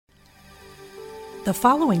The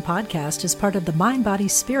following podcast is part of the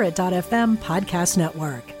MindBodySpirit.fm podcast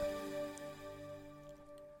network.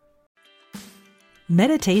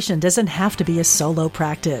 Meditation doesn't have to be a solo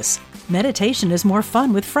practice. Meditation is more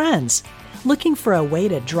fun with friends. Looking for a way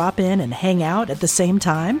to drop in and hang out at the same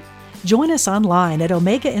time? Join us online at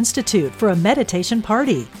Omega Institute for a meditation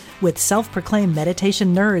party with self-proclaimed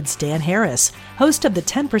meditation nerds Dan Harris, host of the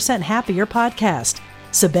 10% Happier podcast,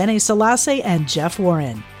 Sabene Selassie, and Jeff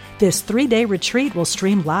Warren. This 3-day retreat will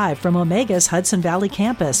stream live from Omega's Hudson Valley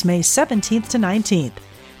campus May 17th to 19th.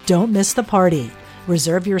 Don't miss the party.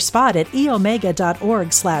 Reserve your spot at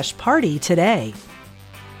eomega.org/party today.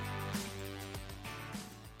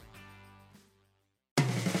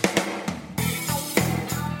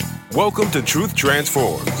 Welcome to Truth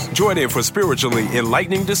Transforms. Join in for spiritually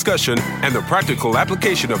enlightening discussion and the practical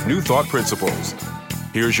application of new thought principles.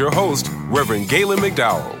 Here's your host, Reverend Galen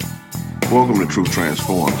McDowell. Welcome to Truth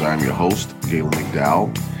Transforms. I'm your host, Galen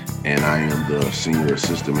McDowell, and I am the Senior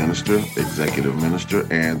Assistant Minister, Executive Minister,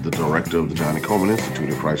 and the Director of the Johnny Coleman Institute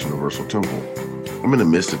at Christ Universal Temple. I'm in the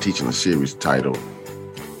midst of teaching a series titled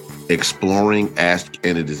Exploring Ask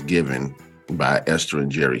and It Is Given by Esther and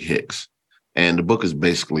Jerry Hicks. And the book is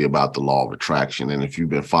basically about the law of attraction. And if you've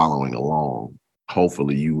been following along,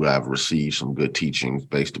 hopefully you have received some good teachings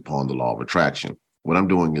based upon the law of attraction. What I'm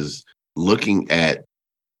doing is looking at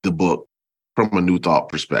the book from a new thought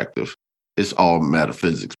perspective. It's all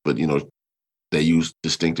metaphysics, but they use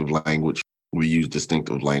distinctive language. We use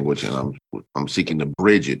distinctive language, and I'm seeking to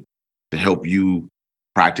bridge it to help you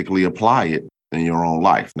practically apply it in your own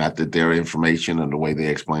life. Not that their information and the way they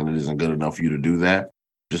explain it isn't good enough for you to do that.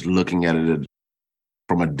 Just looking at it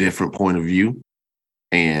from a different point of view,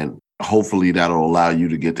 and hopefully that'll allow you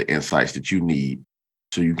to get the insights that you need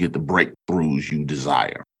so you get the breakthroughs you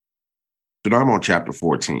desire. So now I'm on chapter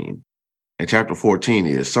 14. And chapter 14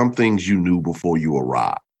 is some things you knew before you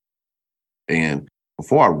arrived. And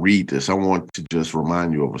before I read this, I want to just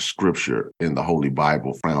remind you of a scripture in the Holy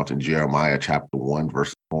Bible found in Jeremiah chapter 1,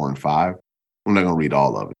 verses 4 and 5. I'm not going to read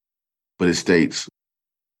all of it, but it states,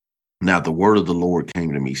 "Now the word of the Lord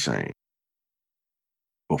came to me saying,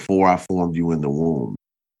 before I formed you in the womb,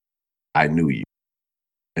 I knew you.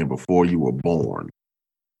 And before you were born,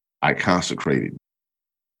 I consecrated you."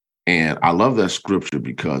 And I love that scripture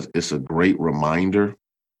because it's a great reminder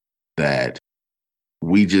that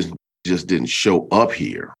we just didn't show up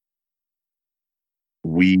here.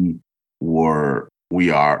 We are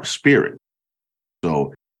spirit.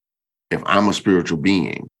 So if I'm a spiritual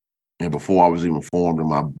being, and before I was even formed in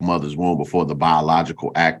my mother's womb, before the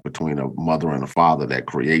biological act between a mother and a father that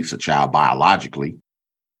creates a child biologically,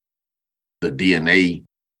 the DNA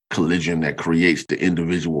collision that creates the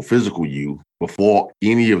individual physical you, before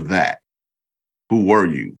any of that, who were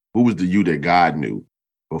you? Who was the you that God knew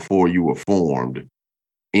before you were formed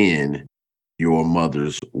in your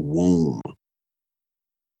mother's womb?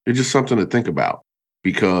 It's just something to think about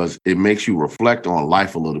because it makes you reflect on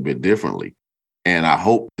life a little bit differently. And I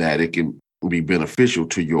hope that it can be beneficial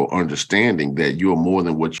to your understanding that you're more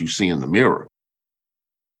than what you see in the mirror.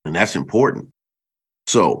 And that's important.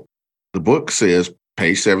 So the book says,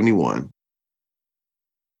 page 71,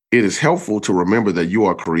 "It is helpful to remember that you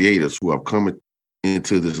are creators who have come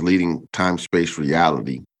into this leading time-space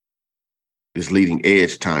reality, this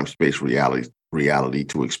leading-edge time-space reality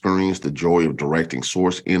to experience the joy of directing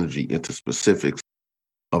source energy into specifics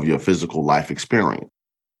of your physical life experience.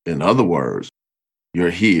 In other words, you're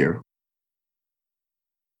here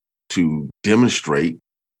to demonstrate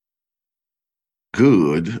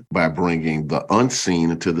good by bringing the unseen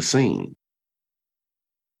into the seen,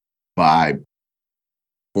 by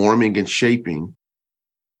forming and shaping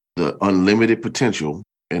the unlimited potential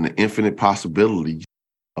and the infinite possibilities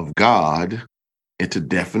of God into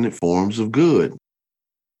definite forms of good."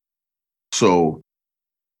 So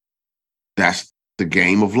that's the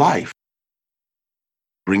game of life,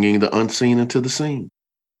 bringing the unseen into the seen.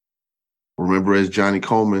 Remember, as Johnny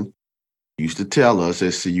Coleman used to tell us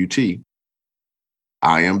at CUT,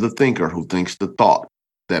 I am the thinker who thinks the thought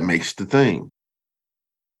that makes the thing.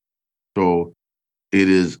 So it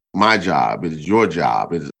is my job, it is your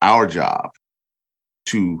job, it is our job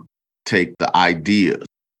to take the ideas,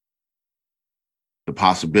 the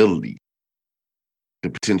possibilities, the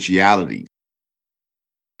potentialities,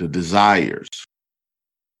 the desires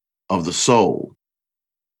of the soul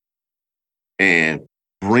and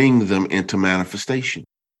bring them into manifestation.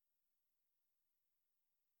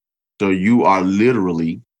 So you are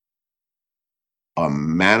literally a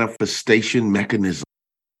manifestation mechanism.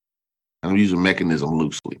 I'm using mechanism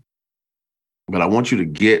loosely, but I want you to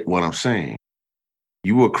get what I'm saying.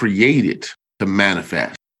 You were created to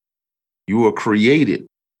manifest. You were created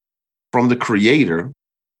from the Creator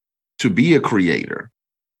to be a creator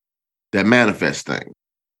that manifests things.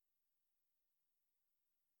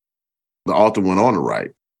 The author went on to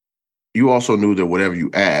write, you also knew that whatever you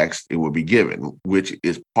asked, it would be given, which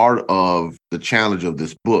is part of the challenge of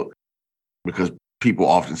this book, because people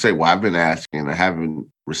often say, well, I've been asking and I haven't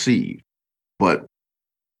received. But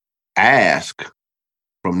ask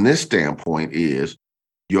from this standpoint is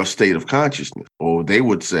your state of consciousness, or they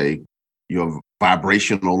would say your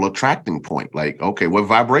vibrational attracting point. Like, okay, what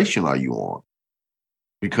vibration are you on?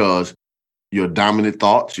 Because your dominant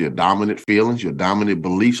thoughts, your dominant feelings, your dominant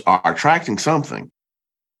beliefs are attracting something.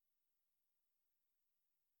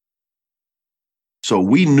 So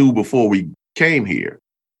we knew before we came here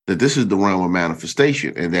that this is the realm of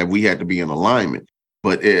manifestation and that we had to be in alignment.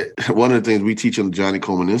 But one of the things we teach in the Johnny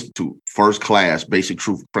Coleman Institute, first class, Basic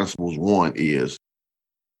Truth Principles 1, is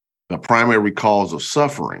the primary cause of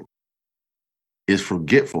suffering is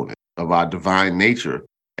forgetfulness of our divine nature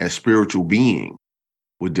as spiritual being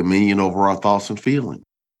with dominion over our thoughts and feelings.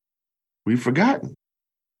 We've forgotten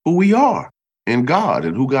who we are in God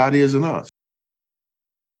and who God is in us.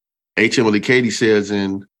 H. Emily Cady says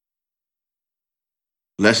in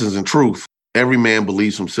Lessons in Truth, every man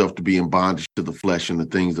believes himself to be in bondage to the flesh and the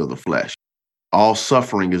things of the flesh. All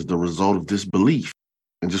suffering is the result of this belief.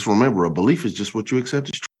 And just remember, a belief is just what you accept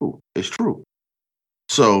is true. It's true.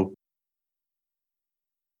 So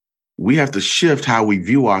we have to shift how we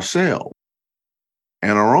view ourselves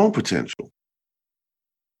and our own potential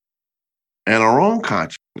and our own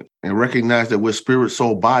consciousness and recognize that we're spirit,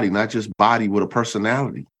 soul, body, not just body with a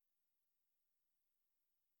personality.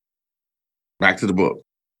 Back to the book.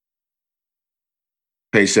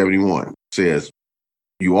 Page 71 says,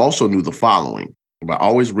 you also knew the following. By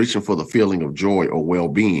always reaching for the feeling of joy or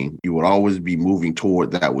well-being, you would always be moving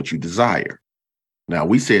toward that which you desire. Now,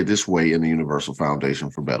 we say it this way in the Universal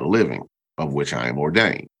Foundation for Better Living, of which I am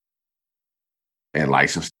ordained and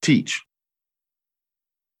licensed to teach.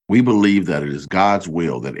 We believe that it is God's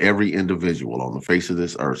will that every individual on the face of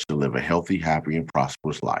this earth should live a healthy, happy, and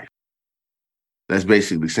prosperous life. That's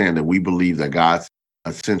basically saying that we believe that God's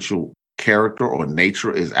essential character or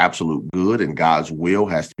nature is absolute good, and God's will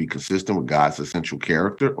has to be consistent with God's essential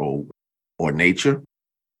character or nature,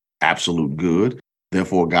 absolute good.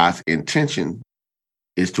 Therefore, God's intention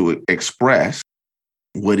is to express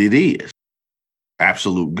what it is,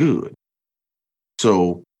 absolute good.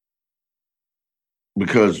 So,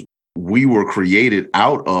 because we were created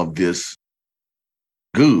out of this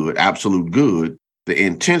good, absolute good, the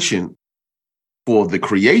intention for the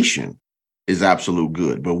creation is absolute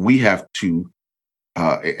good, but we have to,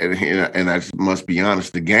 and I must be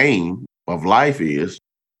honest, the game of life is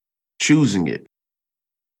choosing it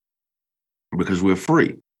because we're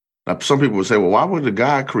free. Now, some people would say, well, why would the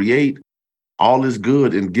God create all this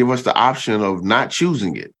good and give us the option of not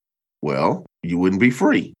choosing it? Well, you wouldn't be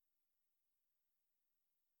free.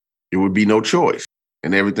 There would be no choice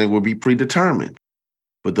and everything would be predetermined.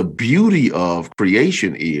 But the beauty of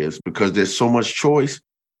creation is because there's so much choice,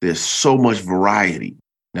 there's so much variety.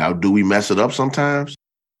 Now, do we mess it up sometimes?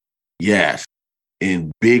 Yes,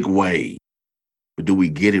 in big ways. But do we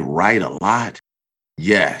get it right a lot?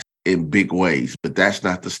 Yes, in big ways. But that's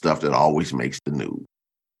not the stuff that always makes the news.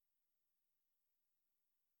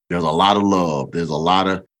 There's a lot of love. There's a lot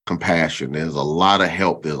of compassion. There's a lot of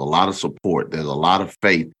help. There's a lot of support. There's a lot of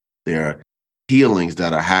faith. There are healings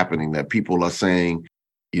that are happening that people are saying,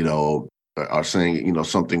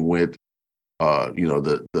 something with,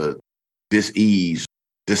 the dis-ease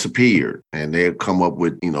disappeared, and they've come up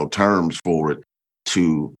with, terms for it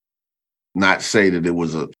to not say that it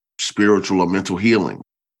was a spiritual or mental healing.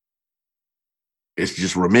 It's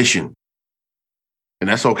just remission. And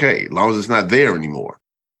that's okay, as long as it's not there anymore.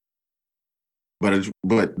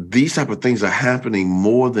 But these type of things are happening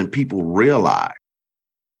more than people realize.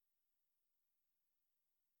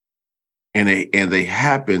 And they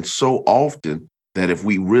happen so often that if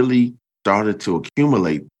we really started to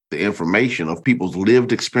accumulate the information of people's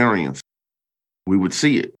lived experience, we would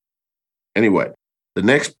see it. Anyway, the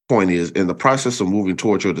next point is, in the process of moving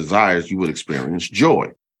towards your desires, you would experience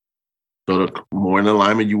joy. So the more in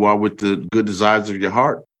alignment you are with the good desires of your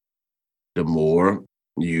heart, the more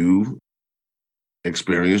you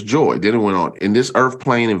experience joy. Then it went on. In this earth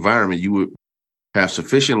plane environment, you would have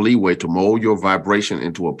sufficient leeway to mold your vibration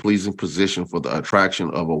into a pleasing position for the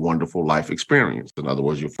attraction of a wonderful life experience. In other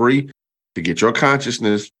words, you're free to get your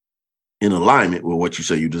consciousness in alignment with what you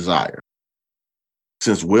say you desire.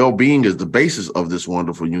 Since well-being is the basis of this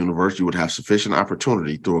wonderful universe, you would have sufficient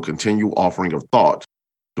opportunity through a continual offering of thought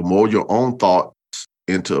to mold your own thoughts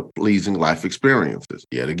into pleasing life experiences.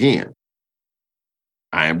 Yet again,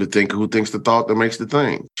 I am the thinker who thinks the thought that makes the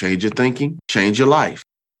thing. Change your thinking, change your life.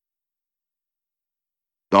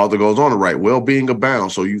 The author goes on to write, well-being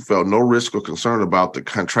abounds, so you felt no risk or concern about the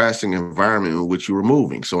contrasting environment in which you were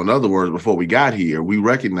moving. So in other words, before we got here, we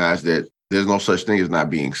recognized that there's no such thing as not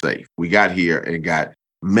being safe. We got here and got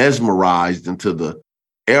mesmerized into the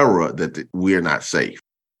era that we're not safe.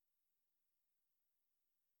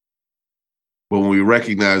 But when we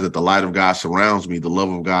recognize that the light of God surrounds me, the love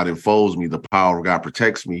of God enfolds me, the power of God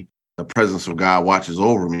protects me, the presence of God watches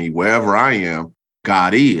over me, wherever I am,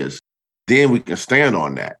 God is, then we can stand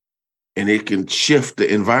on that. And it can shift the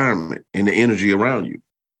environment and the energy around you.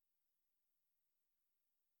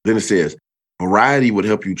 Then it says, variety would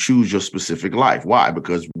help you choose your specific life. Why?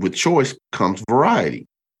 Because with choice comes variety.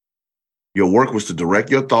 Your work was to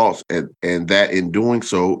direct your thoughts, and that in doing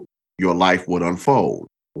so, your life would unfold.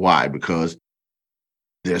 Why? Because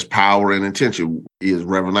there's power in intention. As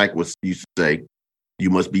Reverend Ike used to say, you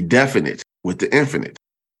must be definite with the infinite.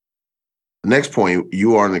 The next point,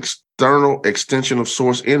 you are an external extension of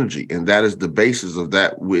source energy, and that is the basis of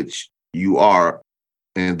that which you are,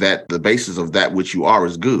 and that the basis of that which you are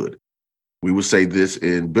is good. We would say this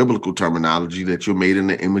in biblical terminology, that you're made in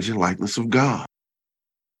the image and likeness of God.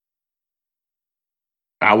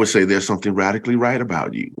 I would say there's something radically right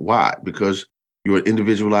about you. Why? Because you're an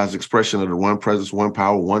individualized expression of the one presence, one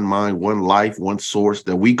power, one mind, one life, one source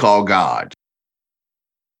that we call God.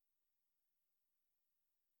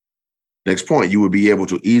 Next point, you would be able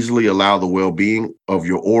to easily allow the well-being of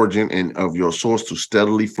your origin and of your source to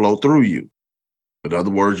steadily flow through you. In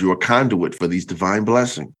other words, you're a conduit for these divine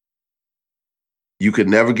blessings. You could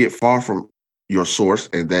never get far from your source,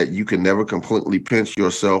 and that you can never completely pinch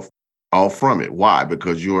yourself off from it. Why?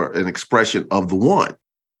 Because you're an expression of the one.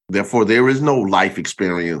 Therefore, there is no life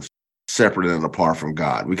experience separate and apart from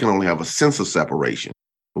God. We can only have a sense of separation,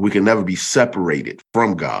 but we can never be separated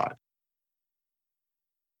from God.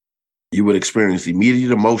 You would experience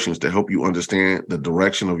immediate emotions to help you understand the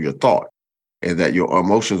direction of your thought, and that your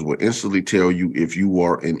emotions will instantly tell you if you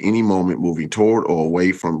are in any moment moving toward or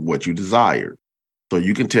away from what you desired. So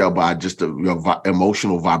you can tell by just your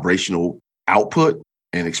emotional vibrational output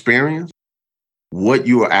and experience what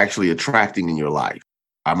you are actually attracting in your life.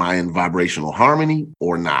 Am I in vibrational harmony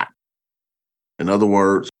or not? In other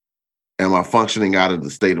words, am I functioning out of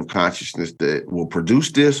the state of consciousness that will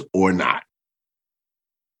produce this or not?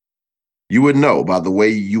 You would know by the way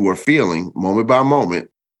you are feeling moment by moment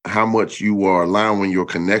how much you are allowing your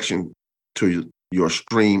connection to your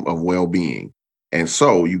stream of well-being. And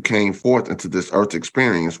so you came forth into this earth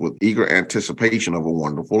experience with eager anticipation of a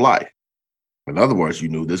wonderful life. In other words, you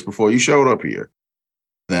knew this before you showed up here,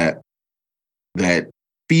 that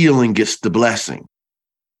feeling gets the blessing.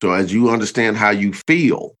 So as you understand how you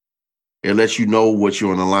feel, it lets you know what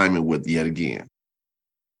you're in alignment with yet again.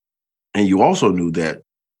 And you also knew that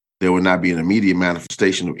there would not be an immediate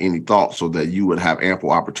manifestation of any thought, so that you would have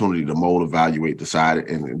ample opportunity to mold, evaluate, decide,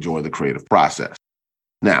 and enjoy the creative process.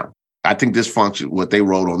 Now, I think this function, what they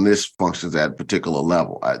wrote on this functions at a particular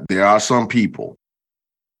level. There are some people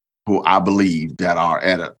who I believe that are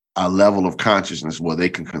at a level of consciousness where they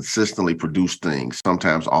can consistently produce things,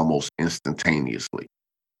 sometimes almost instantaneously.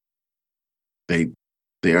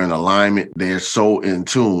 They're in alignment. They're so in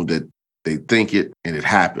tune that they think it and it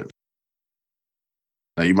happens.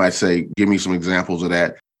 Now, you might say, give me some examples of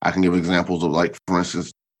that. I can give examples of, like, for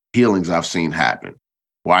instance, healings I've seen happen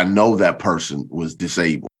where I know that person was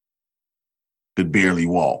disabled, could barely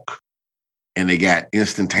walk, and they got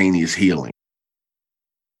instantaneous healing.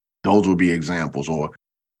 Those would be examples. Or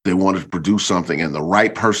they wanted to produce something and the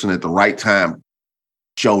right person at the right time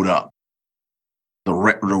showed up. The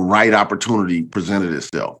right opportunity presented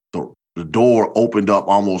itself. The door opened up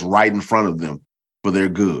almost right in front of them for their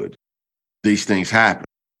good. These things happen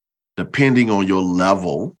depending on your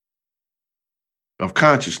level of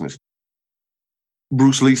consciousness.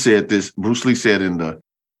 Bruce Lee said this. Bruce Lee said in the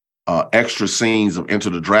extra scenes of Enter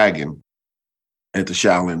the Dragon at the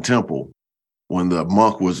Shaolin Temple, when the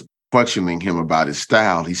monk was questioning him about his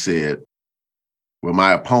style, he said, when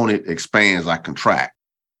my opponent expands, I contract.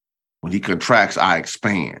 When he contracts, I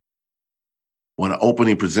expand. When an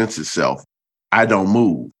opening presents itself, I don't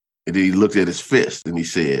move. And then he looked at his fist and he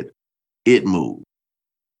said, it moved.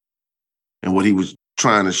 And what he was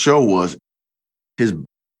trying to show was his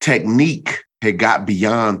technique had got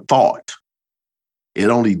beyond thought. It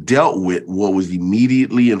only dealt with what was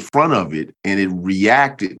immediately in front of it, and it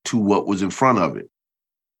reacted to what was in front of it.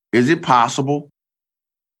 Is it possible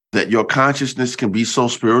that your consciousness can be so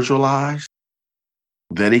spiritualized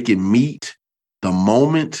that it can meet the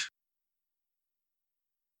moment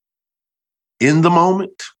in the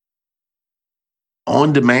moment?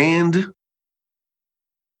 on demand,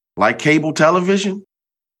 like cable television.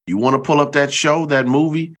 You want to pull up that show, that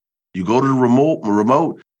movie, you go to the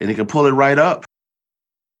remote, and it can pull it right up.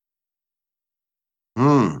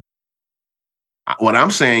 What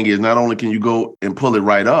I'm saying is not only can you go and pull it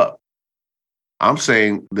right up, I'm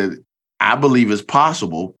saying that I believe it's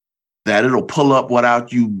possible that it'll pull up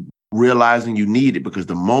without you realizing you need it because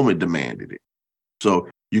the moment demanded it. So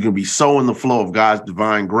you can be so in the flow of God's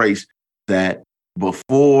divine grace that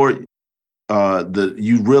before you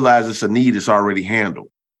realize it's a need, it's already handled.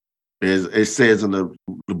 It says in the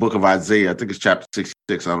book of Isaiah, I think it's chapter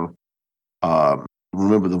 66, I don't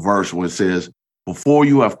remember the verse where it says, before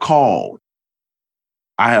you have called,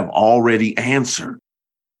 I have already answered.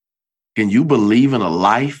 Can you believe in a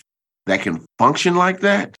life that can function like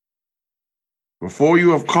that? Before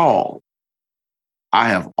you have called, I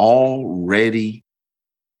have already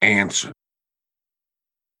answered.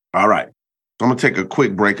 All right. So I'm going to take a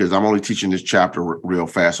quick break because I'm only teaching this chapter real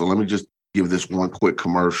fast. So let me just give this one quick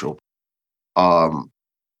commercial. The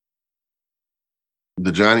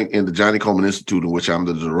Johnny Coleman Institute, in which I'm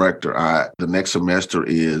the director, the next semester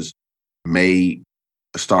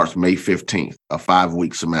starts May 15th, a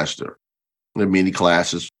 5-week semester. There are many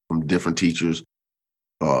classes from different teachers.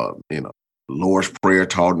 Lord's Prayer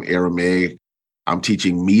taught in Aramaic. I'm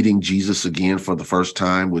teaching Meeting Jesus Again for the first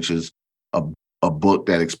time, which is a book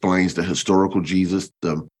that explains the historical Jesus,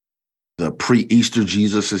 the pre-Easter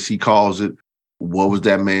Jesus, as he calls it. What was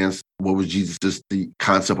Jesus' the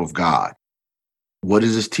concept of God? What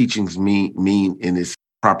does his teachings mean in its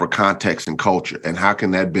proper context and culture? And how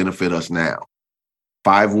can that benefit us now?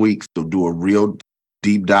 5 weeks to do a real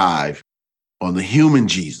deep dive on the human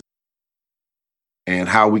Jesus and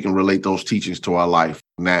how we can relate those teachings to our life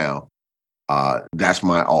now. That's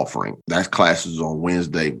my offering. That class is on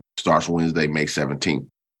Wednesday, starts Wednesday, May 17th.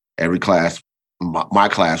 Every class, my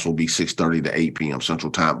class will be 6:30 to 8 p.m.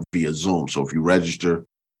 Central Time via Zoom. So if you register,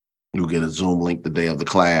 you'll get a Zoom link the day of the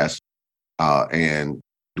class and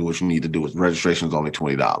do what you need to do. Registration is only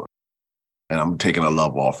 $20. And I'm taking a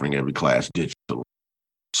love offering every class digitally.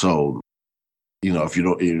 So, if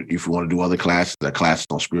you want to do other classes, there are classes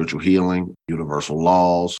on spiritual healing, universal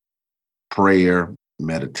laws, prayer,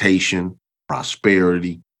 meditation,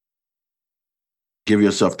 prosperity. Give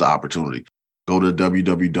yourself the opportunity. Go to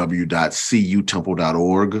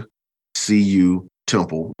www.cutemple.org, CU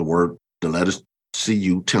Temple, the letters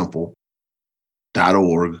CU Temple.org.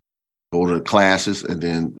 Go to classes and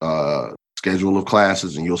then schedule of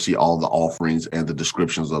classes, and you'll see all the offerings and the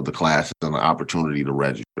descriptions of the classes and the opportunity to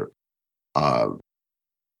register.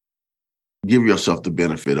 Give yourself the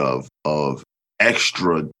benefit of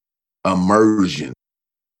extra immersion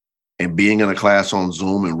and being in a class on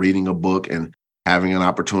Zoom and reading a book and having an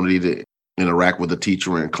opportunity to interact with a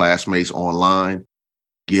teacher and classmates online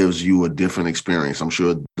gives you a different experience. I'm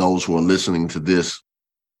sure those who are listening to this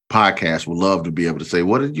podcast would love to be able to say,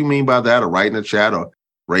 what did you mean by that? Or write in the chat or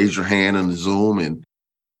raise your hand in the Zoom and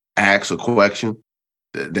ask a question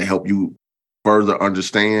to help you further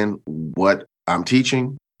understand what I'm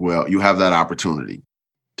teaching. Well, you have that opportunity.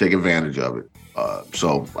 Take advantage of it.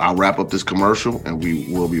 So I'll wrap up this commercial and we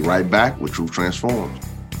will be right back with Truth Transforms.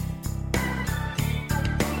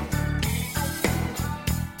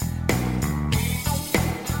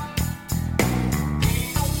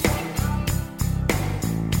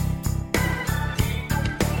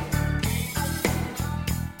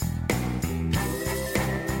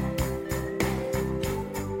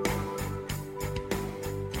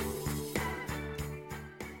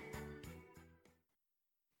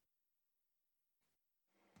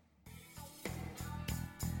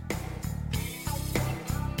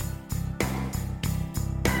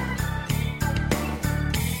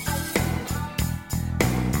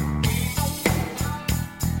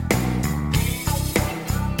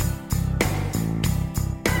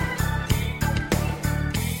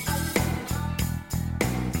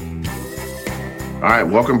 All right,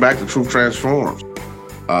 welcome back to Truth Transforms.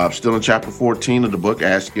 Still in chapter 14 of the book,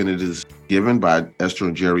 Asking It Is Given by Esther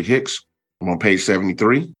and Jerry Hicks. I'm on page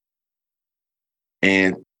 73.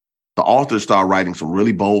 And the authors start writing some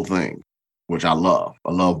really bold things, which I love.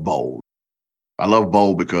 I love bold. I love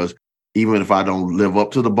bold because even if I don't live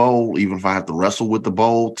up to the bold, even if I have to wrestle with the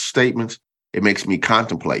bold statements, it makes me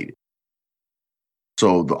contemplate it.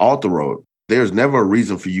 So the author wrote, there's never a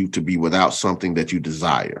reason for you to be without something that you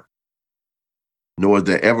desire, nor is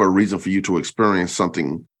there ever a reason for you to experience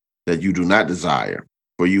something that you do not desire,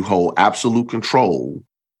 for you hold absolute control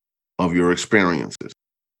of your experiences.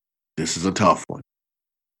 This is a tough one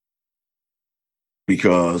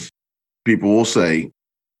because people will say,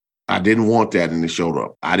 I didn't want that and it showed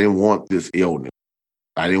up. I didn't want this illness.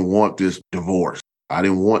 I didn't want this divorce. I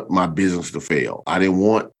didn't want my business to fail. I don't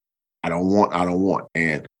want.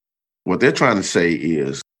 And what they're trying to say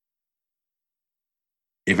is,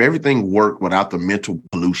 if everything worked without the mental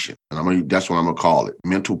pollution, and that's what I'm going to call it,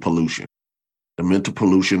 mental pollution, the mental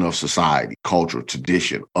pollution of society, culture,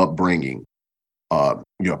 tradition, upbringing,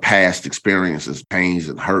 your past experiences, pains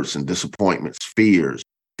and hurts and disappointments, fears,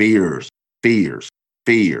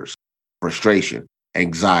 frustration,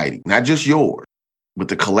 anxiety, not just yours, but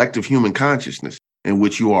the collective human consciousness in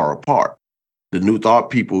which you are a part. The New Thought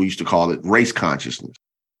people used to call it race consciousness.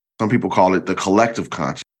 Some people call it the collective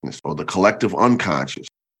consciousness or the collective unconscious.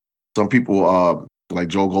 Some people, like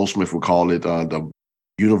Joel Goldsmith, would call it the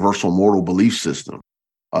universal moral belief system.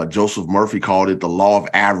 Joseph Murphy called it the law of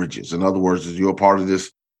averages. In other words, as you're a part of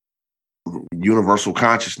this universal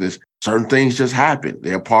consciousness, certain things just happen.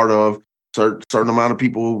 They're part of certain amount of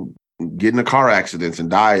people get into car accidents and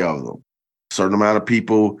die of them. Certain amount of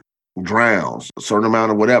people drown. A certain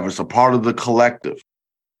amount of whatever. It's a part of the collective.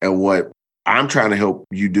 And what I'm trying to help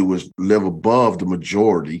you do is live above the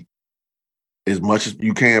majority as much as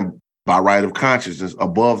you can by right of consciousness,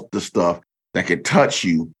 above the stuff that can touch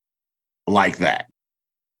you like that.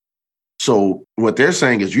 So what they're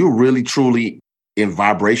saying is you're really, truly in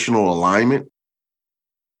vibrational alignment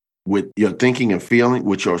with your thinking and feeling,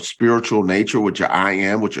 with your spiritual nature, with your I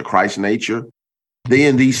am, with your Christ nature.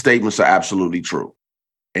 Then these statements are absolutely true.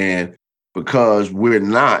 And because we're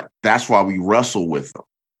not, that's why we wrestle with them,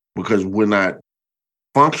 because we're not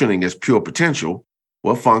functioning as pure potential.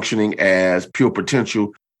 We're functioning as pure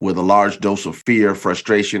potential with a large dose of fear,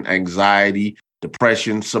 frustration, anxiety,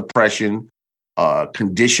 depression, suppression,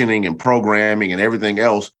 conditioning and programming and everything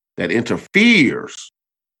else that interferes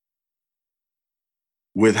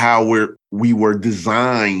with how we were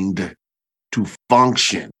designed to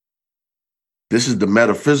function. This is the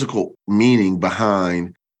metaphysical meaning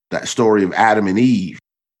behind that story of Adam and Eve,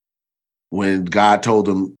 when God told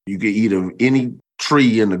them you can eat of any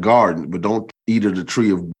tree in the garden, but don't eat of the tree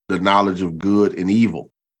of the knowledge of good and evil.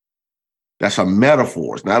 That's a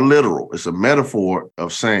metaphor. It's not literal. It's a metaphor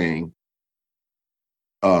of saying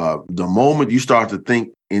the moment you start to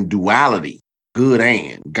think in duality, good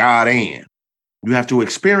and, God and, you have to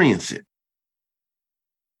experience it.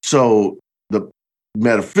 So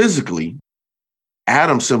metaphysically,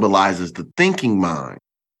 Adam symbolizes the thinking mind,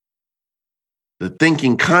 the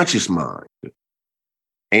thinking conscious mind,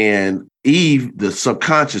 and Eve, the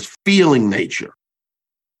subconscious feeling nature.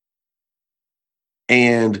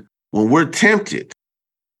 And when we're tempted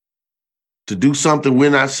to do something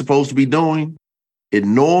we're not supposed to be doing, it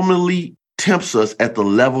normally tempts us at the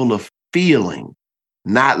level of feeling,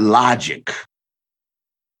 not logic.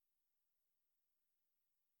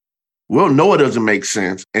 We'll know it doesn't make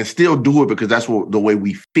sense and still do it because that's the way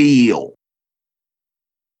we feel.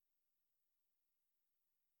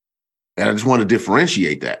 And I just want to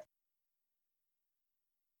differentiate that.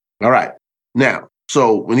 All right. Now,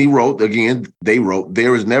 so when he wrote, again, they wrote,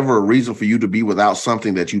 there is never a reason for you to be without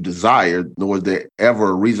something that you desire, nor is there ever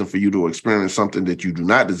a reason for you to experience something that you do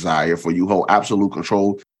not desire, for you hold absolute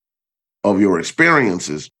control of your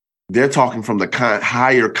experiences. They're talking from the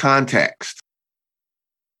higher context.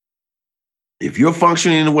 If you're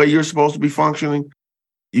functioning the way you're supposed to be functioning,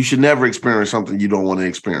 you should never experience something you don't want to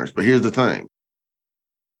experience. But here's the thing.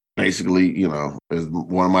 Basically, as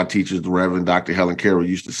one of my teachers, the Reverend Dr. Helen Carroll,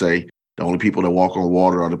 used to say, the only people that walk on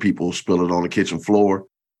water are the people who spill it on the kitchen floor.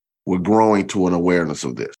 We're growing to an awareness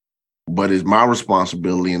of this. But it's my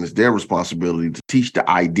responsibility and it's their responsibility to teach the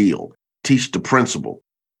ideal, teach the principle.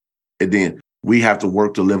 And then we have to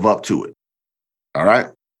work to live up to it. All right?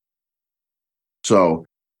 So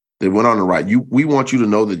they went on to write, we want you to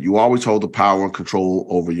know that you always hold the power and control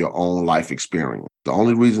over your own life experience. The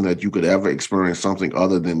only reason that you could ever experience something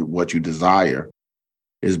other than what you desire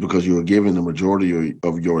is because you are giving the majority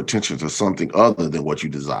of your attention to something other than what you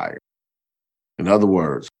desire. In other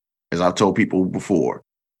words, as I've told people before,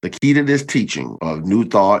 the key to this teaching of New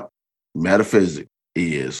Thought metaphysics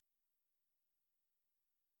is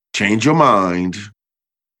change your mind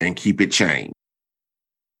and keep it chained.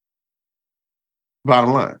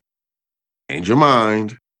 Bottom line. Change your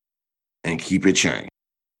mind and keep it chained.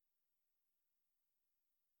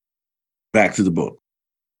 Back to the book.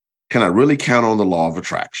 Can I really count on the law of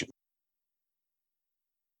attraction?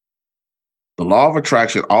 The law of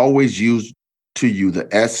attraction always yields to you the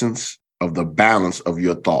essence of the balance of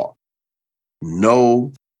your thought.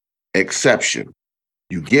 No exception.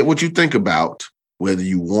 You get what you think about, whether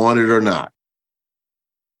you want it or not.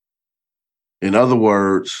 In other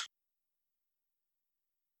words,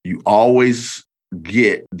 you always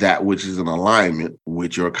get that which is in alignment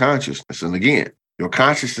with your consciousness. And again, Your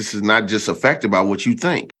consciousness is not just affected by what you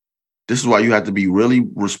think. This is why you have to be really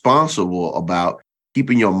responsible about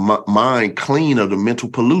keeping your mind clean of the mental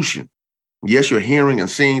pollution. Yes, you're hearing and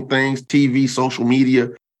seeing things, TV, social media,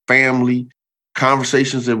 family,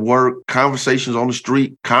 conversations at work, conversations on the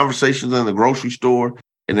street, conversations in the grocery store,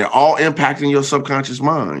 and they're all impacting your subconscious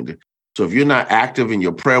mind. So if you're not active in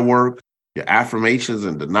your prayer work, your affirmations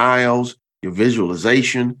and denials, your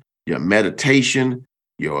visualization, your meditation,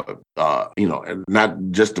 your, and not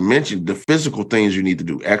just to mention the physical things you need to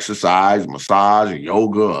do, exercise, massage, or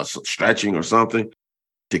yoga, or stretching or something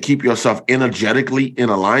to keep yourself energetically in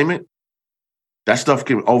alignment, that stuff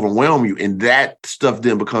can overwhelm you, and that stuff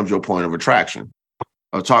then becomes your point of attraction.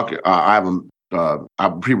 I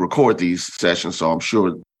pre-record these sessions, so I'm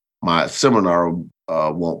sure my seminar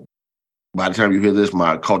won't. By the time you hear this,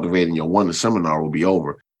 my Cultivating Your Oneness seminar will be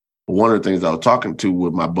over. But one of the things I was talking to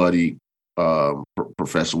with my buddy,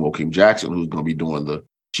 Professor Joaquin Jackson, who's going to be doing the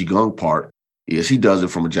Qigong part, is he does it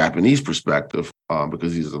from a Japanese perspective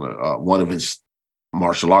because he's one of his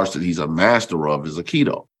martial arts that he's a master of is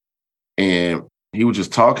Aikido. And he was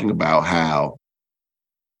just talking about how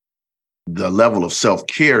the level of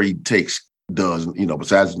self-care he does,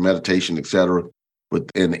 besides meditation, et cetera,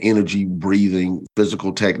 and the energy, breathing,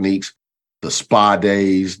 physical techniques, the spa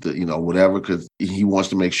days, whatever, because he wants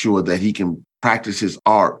to make sure that he can practice his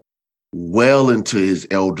art well into his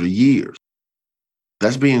elder years.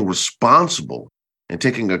 That's being responsible and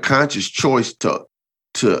taking a conscious choice to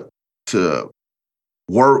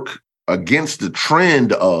work against the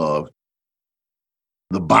trend of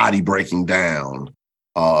the body breaking down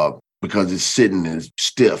because it's sitting and it's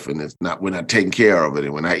stiff and we're not taking care of it,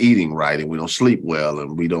 and we're not eating right, and we don't sleep well,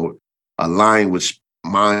 and we don't align with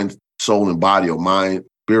mind, soul, and body, or mind,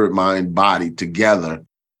 spirit, mind, body together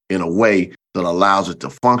in a way that allows it to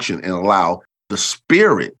function and allow the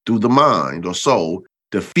spirit through the mind or soul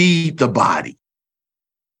to feed the body.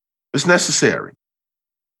 It's necessary.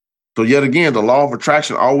 So yet again, the law of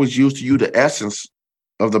attraction always used to you the essence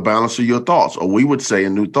of the balance of your thoughts, or we would say a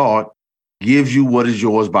new thought gives you what is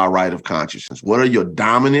yours by right of consciousness. What are your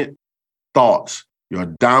dominant thoughts, your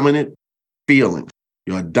dominant feelings,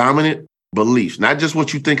 your dominant beliefs, not just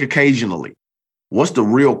what you think occasionally. What's the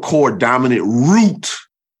real core dominant root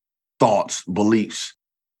thoughts, beliefs,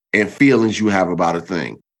 and feelings you have about a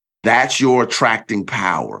thing? That's your attracting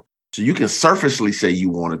power. So you can surfacely say you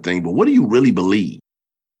want a thing, but what do you really believe?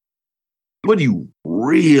 What do you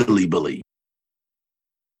really believe?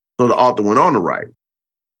 So the author went on to write,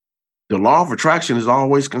 the law of attraction is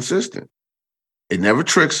always consistent. It never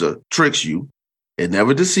tricks you. It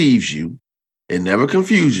never deceives you. It never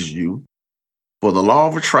confuses you. For the law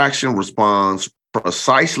of attraction responds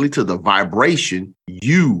precisely to the vibration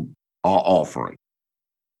you are offering.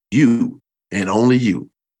 You and only you.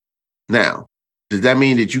 Now, does that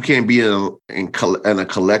mean that you can't be in a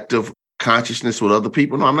collective consciousness with other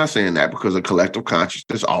people? No, I'm not saying that, because a collective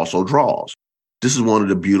consciousness also draws. This is one of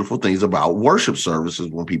the beautiful things about worship services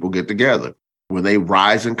when people get together. When they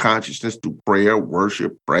rise in consciousness through prayer,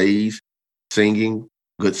 worship, praise, singing,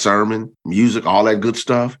 good sermon, music, all that good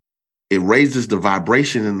stuff, it raises the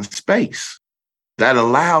vibration in the space. That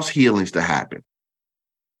allows healings to happen.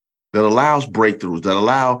 That allows breakthroughs, that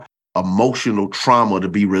allow emotional trauma to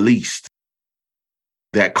be released.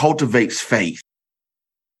 That cultivates faith.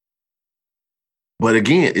 But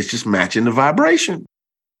again, it's just matching the vibration.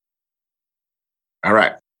 All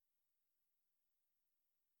right.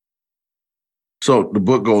 So the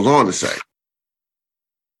book goes on to say,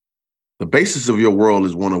 the basis of your world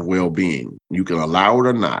is one of well-being. You can allow it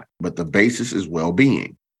or not, but the basis is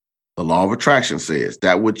well-being. The law of attraction says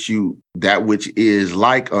that which is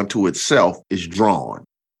like unto itself is drawn.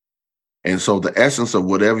 And so the essence of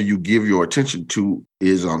whatever you give your attention to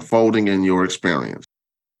is unfolding in your experience.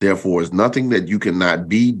 Therefore, it's nothing that you cannot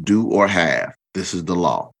be, do, or have. This is the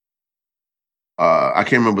law. I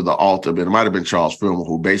can't remember the author, but it might have been Charles Fillmore,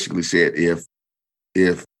 who basically said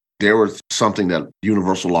if there was something that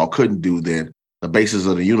universal law couldn't do, then the basis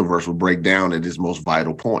of the universe would break down at its most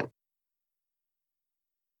vital point.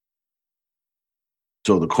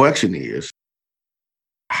 So the question is,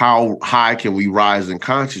 how high can we rise in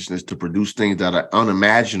consciousness to produce things that are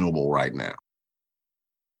unimaginable right now?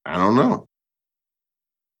 I don't know.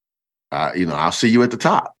 I'll see you at the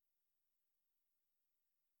top.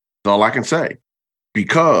 That's all I can say.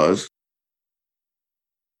 Because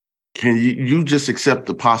can you just accept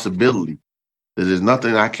the possibility that there's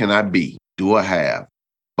nothing I cannot be, do, or have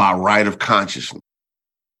by right of consciousness?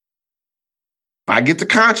 If I get the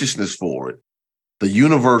consciousness for it, the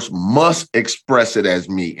universe must express it as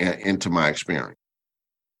me into my experience.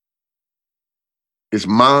 It's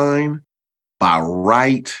mine. by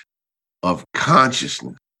right of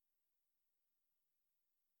consciousness.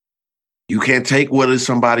 You can't take what is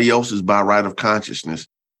somebody else's by right of consciousness,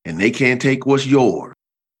 and they can't take what's yours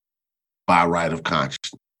by right of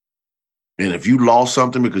consciousness. And if you lost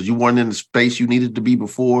something because you weren't in the space you needed to be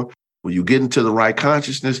before, when you get into the right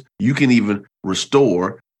consciousness, you can even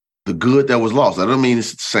restore the good that was lost. That doesn't mean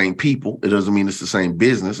it's the same people. It doesn't mean it's the same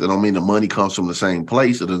business. It don't mean the money comes from the same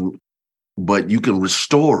place. It doesn't, but you can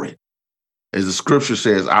restore it. As the scripture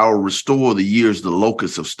says, I will restore the years the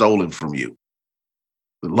locusts have stolen from you.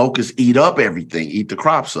 The locusts eat up everything, eat the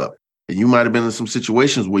crops up. And you might have been in some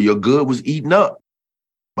situations where your good was eaten up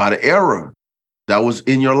by the error that was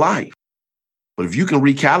in your life. But if you can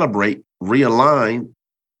recalibrate, realign,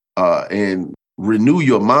 and renew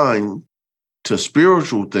your mind to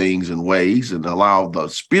spiritual things and ways, and allow the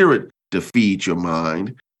spirit to feed your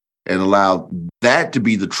mind, and allow that to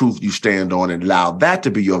be the truth you stand on, and allow that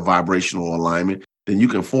to be your vibrational alignment, then you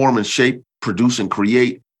can form and shape, produce, and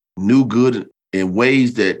create new good in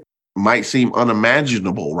ways that might seem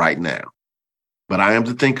unimaginable right now. But I am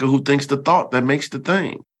the thinker who thinks the thought that makes the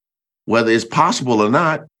thing. Whether it's possible or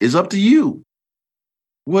not is up to you.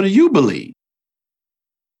 What do you believe?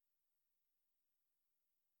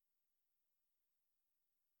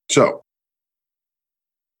 So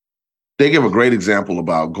they give a great example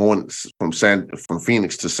about going from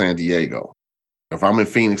Phoenix to San Diego. If I'm in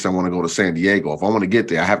Phoenix, I want to go to San Diego. If I want to get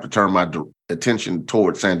there, I have to turn my attention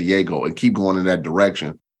towards San Diego and keep going in that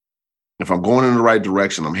direction. If I'm going in the right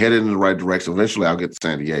direction, I'm headed in the right direction, eventually I'll get to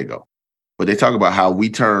San Diego. But they talk about how we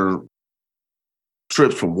turn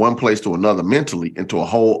trips from one place to another mentally into a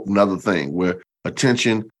whole another thing where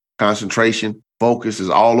attention, concentration, focus is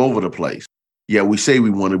all over the place. Yet we say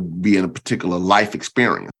we want to be in a particular life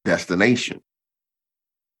experience, destination.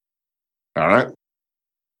 All right.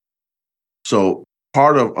 So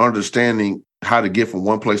part of understanding how to get from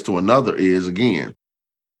one place to another is, again,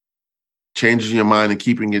 changing your mind and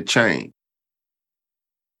keeping it changed.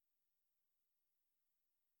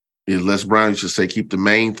 As Les Brown used to say, keep the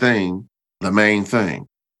main thing the main thing.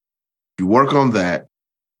 If you work on that,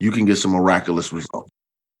 you can get some miraculous results.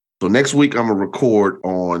 So next week, I'm going to record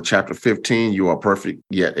on chapter 15, You Are Perfect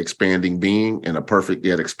Yet Expanding Being, in a Perfect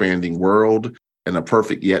Yet Expanding World, and a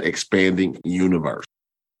Perfect Yet Expanding Universe.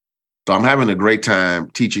 So I'm having a great time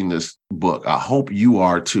teaching this book. I hope you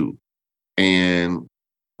are too. And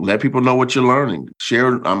let people know what you're learning.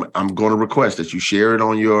 Share it. I'm going to request that you share it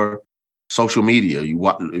on your social media.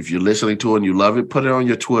 If you're listening to it and you love it, put it on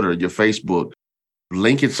your Twitter, your Facebook,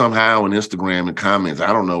 link it somehow on Instagram and comments.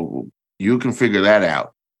 I don't know. You can figure that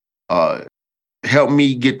out. Help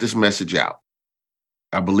me get this message out.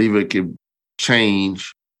 I believe it can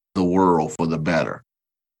change the world for the better.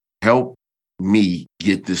 Help me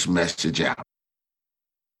get this message out.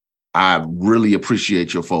 I really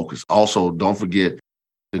appreciate your focus. Also, don't forget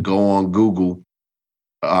to go on Google.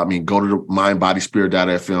 Go to the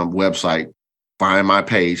mindbodyspirit.fm website, find my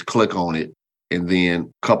page, click on it, and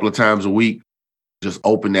then a couple of times a week, just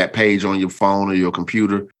open that page on your phone or your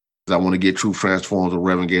computer. I want to get Truth Transforms with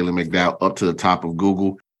Reverend Galen McDowell up to the top of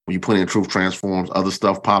Google. When you put in Truth Transforms, other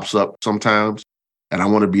stuff pops up sometimes, and I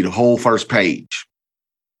want to be the whole first page.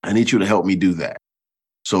 I need you to help me do that.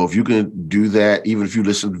 So if you can do that, even if you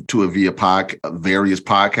listen to it via various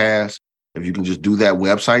podcasts, if you can just do that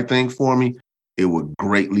website thing for me, it would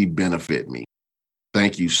greatly benefit me.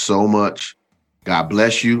 Thank you so much. God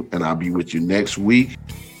bless you, and I'll be with you next week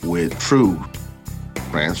with Truth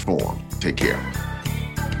Transforms. Take care.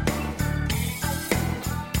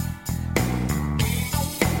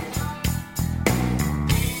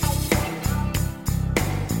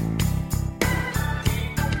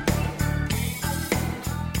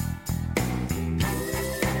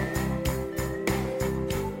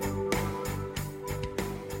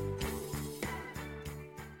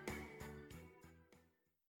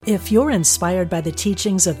 If you're inspired by the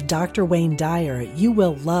teachings of Dr. Wayne Dyer, you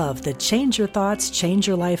will love the Change Your Thoughts, Change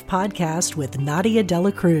Your Life podcast with Nadia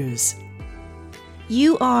Dela Cruz.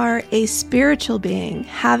 You are a spiritual being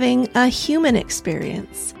having a human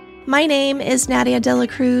experience. My name is Nadia Dela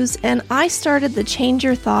Cruz, and I started the Change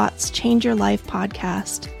Your Thoughts, Change Your Life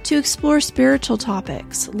podcast to explore spiritual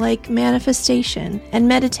topics like manifestation and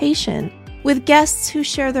meditation, with guests who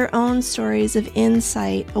share their own stories of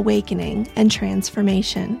insight, awakening, and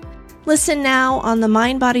transformation. Listen now on the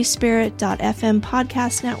mindbodyspirit.fm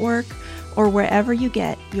podcast network or wherever you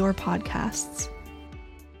get your podcasts.